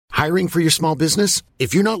Hiring for your small business?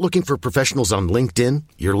 If you're not looking for professionals on LinkedIn,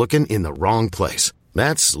 you're looking in the wrong place.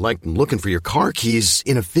 That's like looking for your car keys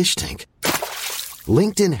in a fish tank.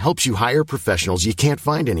 LinkedIn helps you hire professionals you can't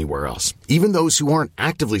find anywhere else, even those who aren't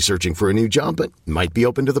actively searching for a new job but might be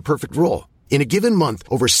open to the perfect role. In a given month,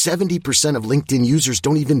 over 70% of LinkedIn users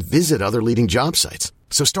don't even visit other leading job sites.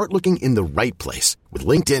 So start looking in the right place. With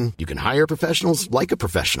LinkedIn, you can hire professionals like a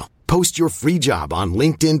professional. Post your free job on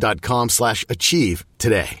linkedin.com/achieve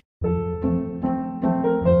today.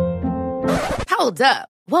 Hold up.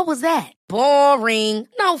 What was that? Boring.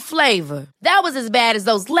 No flavor. That was as bad as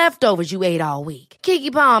those leftovers you ate all week.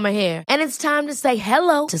 Keke Palmer here. And it's time to say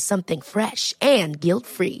hello to something fresh and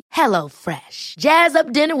guilt-free. Hello Fresh. Jazz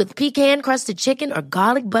up dinner with pecan-crusted chicken or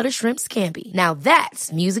garlic butter shrimp scampi. Now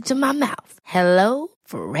that's music to my mouth. Hello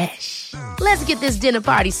Fresh. Let's get this dinner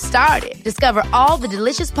party started. Discover all the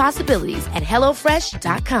delicious possibilities at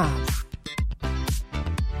HelloFresh.com.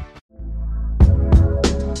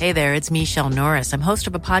 Hey there, it's Michelle Norris. I'm host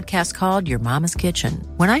of a podcast called Your Mama's Kitchen.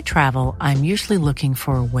 When I travel, I'm usually looking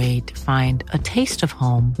for a way to find a taste of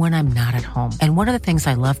home when I'm not at home. And one of the things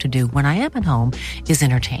I love to do when I am at home is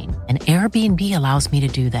entertain. And Airbnb allows me to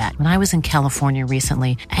do that. When I was in California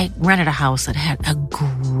recently, I rented a house that had a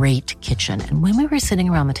great kitchen. And when we were sitting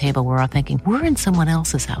around the table, we're all thinking, we're in someone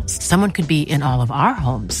else's house. Someone could be in all of our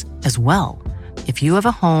homes as well. If you have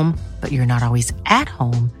a home, but you're not always at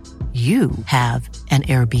home, you have an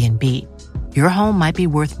Airbnb. Your home might be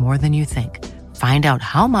worth more than you think. Find out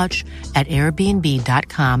how much at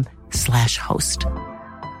airbnb.com/host.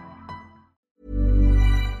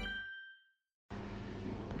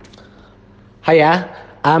 Hiya,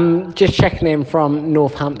 just checking in from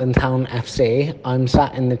Northampton Town FC. I'm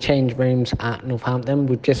sat in the change rooms at Northampton.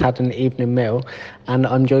 We've just had an evening meal and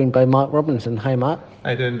I'm joined by Mark Robinson. Hi Mark.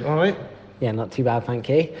 How you doing? All right? Yeah, not too bad, thank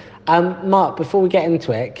you. Mark, before we get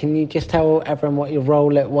into it, can you just tell everyone what your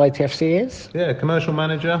role at YTFC is? Yeah, commercial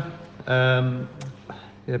manager. Been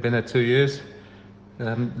there 2 years.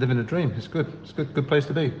 Living a dream. It's good. It's a good place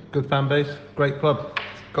to be. Good fan base. Great club.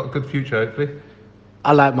 Got a good future, hopefully.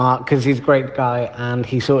 I like Mark because he's a great guy and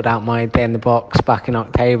he sorted out my day in the box back in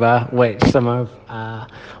October, which some of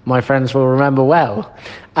my friends will remember well.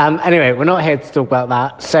 Anyway, we're not here to talk about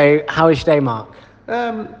that. So, how was your day, Mark?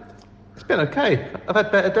 It's been okay. I've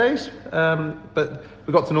had better days, but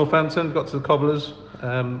we got to Northampton, got to the Cobblers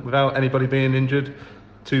without anybody being injured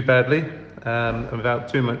too badly and without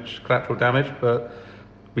too much collateral damage. But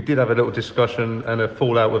we did have a little discussion and a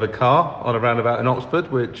fallout with a car on a roundabout in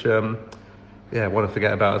Oxford, which I want to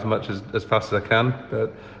forget about as much as fast as I can.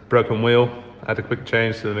 But broken wheel, had a quick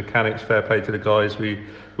change to the mechanics. Fair play to the guys. We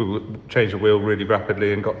changed the wheel really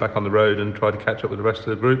rapidly and got back on the road and tried to catch up with the rest of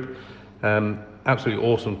the group. Absolutely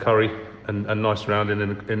awesome curry and nice surrounding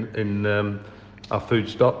in our food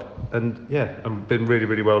stop, and I've been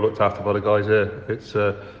really well looked after by the guys here. It's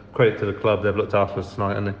credit to the club, they've looked after us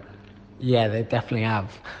tonight, haven't they? Yeah, they definitely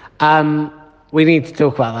have. We need to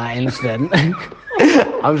talk about that incident.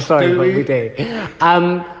 I'm sorry, but we do.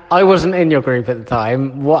 I wasn't in your group at the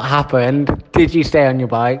time. What happened? Did you stay on your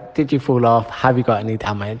bike? Did you fall off? Have you got any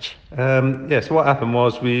damage? So what happened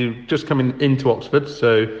was we just coming into Oxford,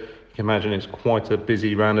 so you can imagine it's quite a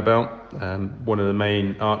busy roundabout. One of the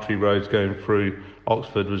main artery roads going through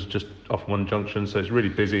Oxford was just off one junction, so it's really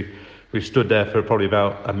busy. We stood there for probably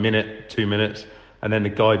about a minute, 2 minutes, and then the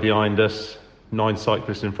guy behind us, 9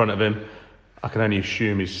 cyclists in front of him, I can only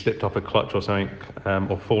assume he's slipped off a clutch or something,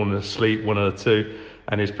 or fallen asleep, one of the two,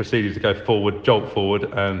 and he's proceeded to go forward, jolt forward,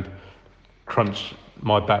 and crunch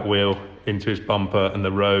my back wheel into his bumper and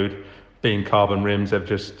the road. Being carbon rims, they've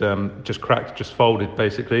just cracked, just folded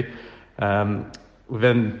basically. We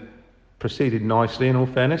then proceeded nicely, in all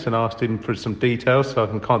fairness, and asked him for some details so I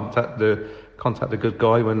can contact the good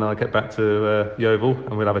guy when I get back to Yeovil,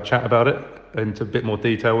 and we'll have a chat about it into a bit more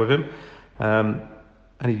detail with him. And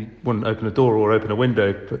he wouldn't open a door or open a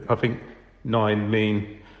window. But I think 9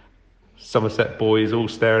 mean Somerset boys all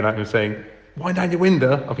staring at him saying, "Wind down your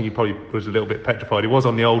window." I think he probably was a little bit petrified. He was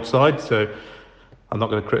on the old side, so I'm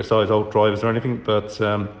not going to criticise old drivers or anything, but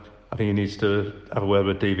I think he needs to have a word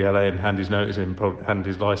with DVLA and hand his notice in, probably hand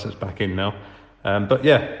his licence back in now.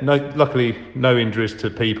 Luckily no injuries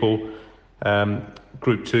to people.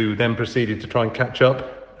 Group 2 then proceeded to try and catch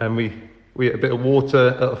up, and we had a bit of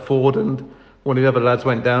water at a ford, and one of the other lads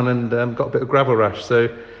went down and got a bit of gravel rash. So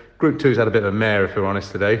Group 2's had a bit of a mare, if we're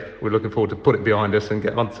honest, today. We're looking forward to put it behind us and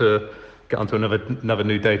get onto another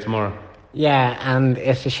new day tomorrow. Yeah, and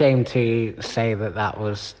it's a shame to say that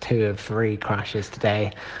was 2 of 3 crashes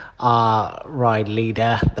today. our ride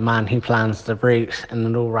leader, the man who plans the routes, and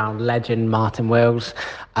an all-round legend, Martin Wills,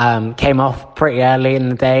 came off pretty early in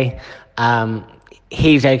the day.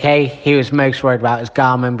 He's okay. He was most worried about his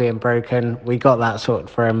Garmin being broken. We got that sorted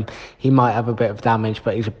for him. He might have a bit of damage,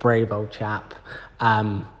 but he's a brave old chap,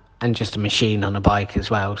 and just a machine on a bike as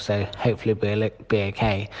well. So hopefully we'll be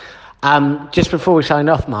okay. Just before we sign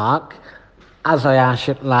off, Mark, as I asked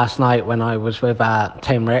you last night when I was with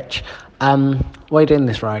Tame Rich, why are you doing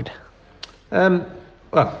this ride?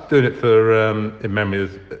 Well, doing it for in memory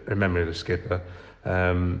of the skipper.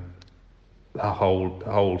 The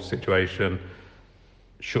whole situation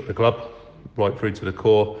shook the club right through to the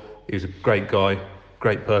core. He was a great guy,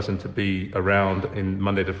 great person to be around in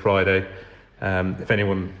Monday to Friday. If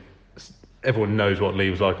everyone knows what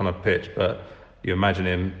Lee was like on a pitch, but you imagine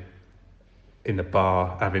him in the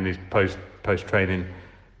bar having his post-training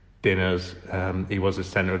dinners. He was the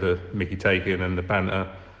centre of the Mickey taking and the banter.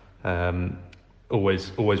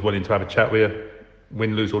 Always willing to have a chat with you,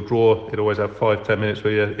 win, lose or draw. He'd always have 5-10 minutes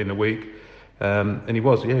with you in the week. And he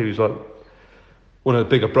was like one of the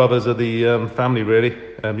bigger brothers of the family, really.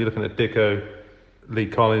 You're looking at Dicko, Lee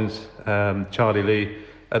Collins, Charlie Lee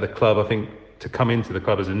at the club. I think to come into the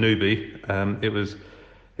club as a newbie,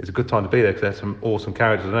 it's a good time to be there because there's some awesome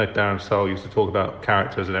characters. I know Darren Searle used to talk about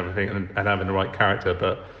characters and everything and having the right character,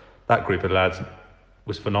 but that group of lads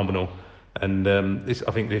was phenomenal. And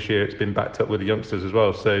I think this year it's been backed up with the youngsters as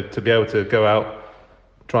well. So to be able to go out,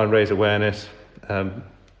 try and raise awareness,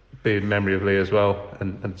 be in memory of Lee as well,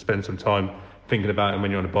 and spend some time thinking about him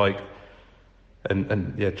when you're on a bike,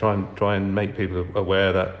 and try and make people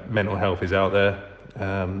aware that mental health is out there,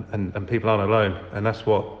 and people aren't alone. And that's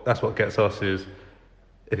what gets us is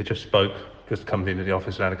if he just come into the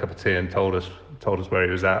office and had a cup of tea and told us where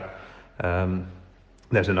he was at.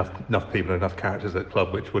 There's enough people, enough characters at the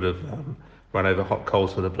club which would have run over hot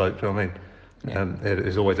coals for the bloke. Do you know what I mean? Yeah. It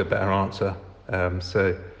is always a better answer.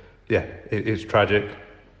 It's tragic.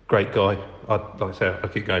 Great guy. Like I say, I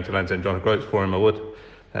keep going to Land's End John O'Groats for him. I would,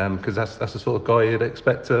 because that's the sort of guy you'd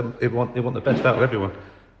expect. He'd want the best out of everyone,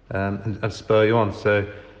 and spur you on. So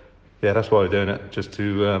that's why we're doing it, just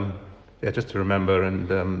to remember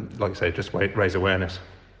and like I say, just raise awareness.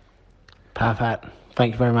 Perfect.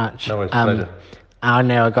 Thank you very much. No worries, pleasure. I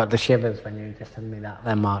know I got the shivers when you were just telling me that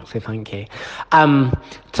then, Mark, so thank you.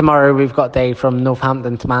 Tomorrow we've got a day from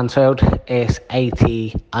Northampton to Mansfield. It's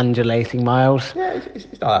 80 undulating miles. Yeah, it's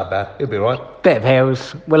not that bad. It'll be all right. Bit of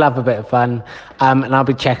hills. We'll have a bit of fun. And I'll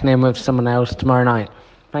be checking in with someone else tomorrow night.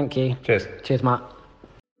 Thank you. Cheers, Mark.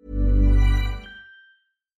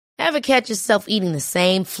 Ever catch yourself eating the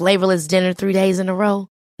same flavorless dinner 3 days in a row?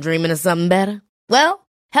 Dreaming of something better? Well,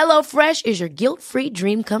 HelloFresh is your guilt-free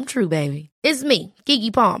dream come true, baby. It's me,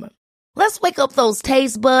 Keke Palmer. Let's wake up those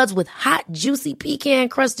taste buds with hot, juicy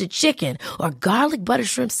pecan-crusted chicken or garlic butter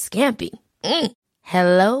shrimp scampi.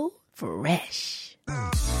 Hello Fresh.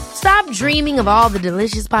 Stop dreaming of all the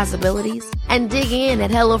delicious possibilities and dig in at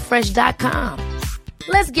HelloFresh.com.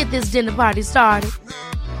 Let's get this dinner party started.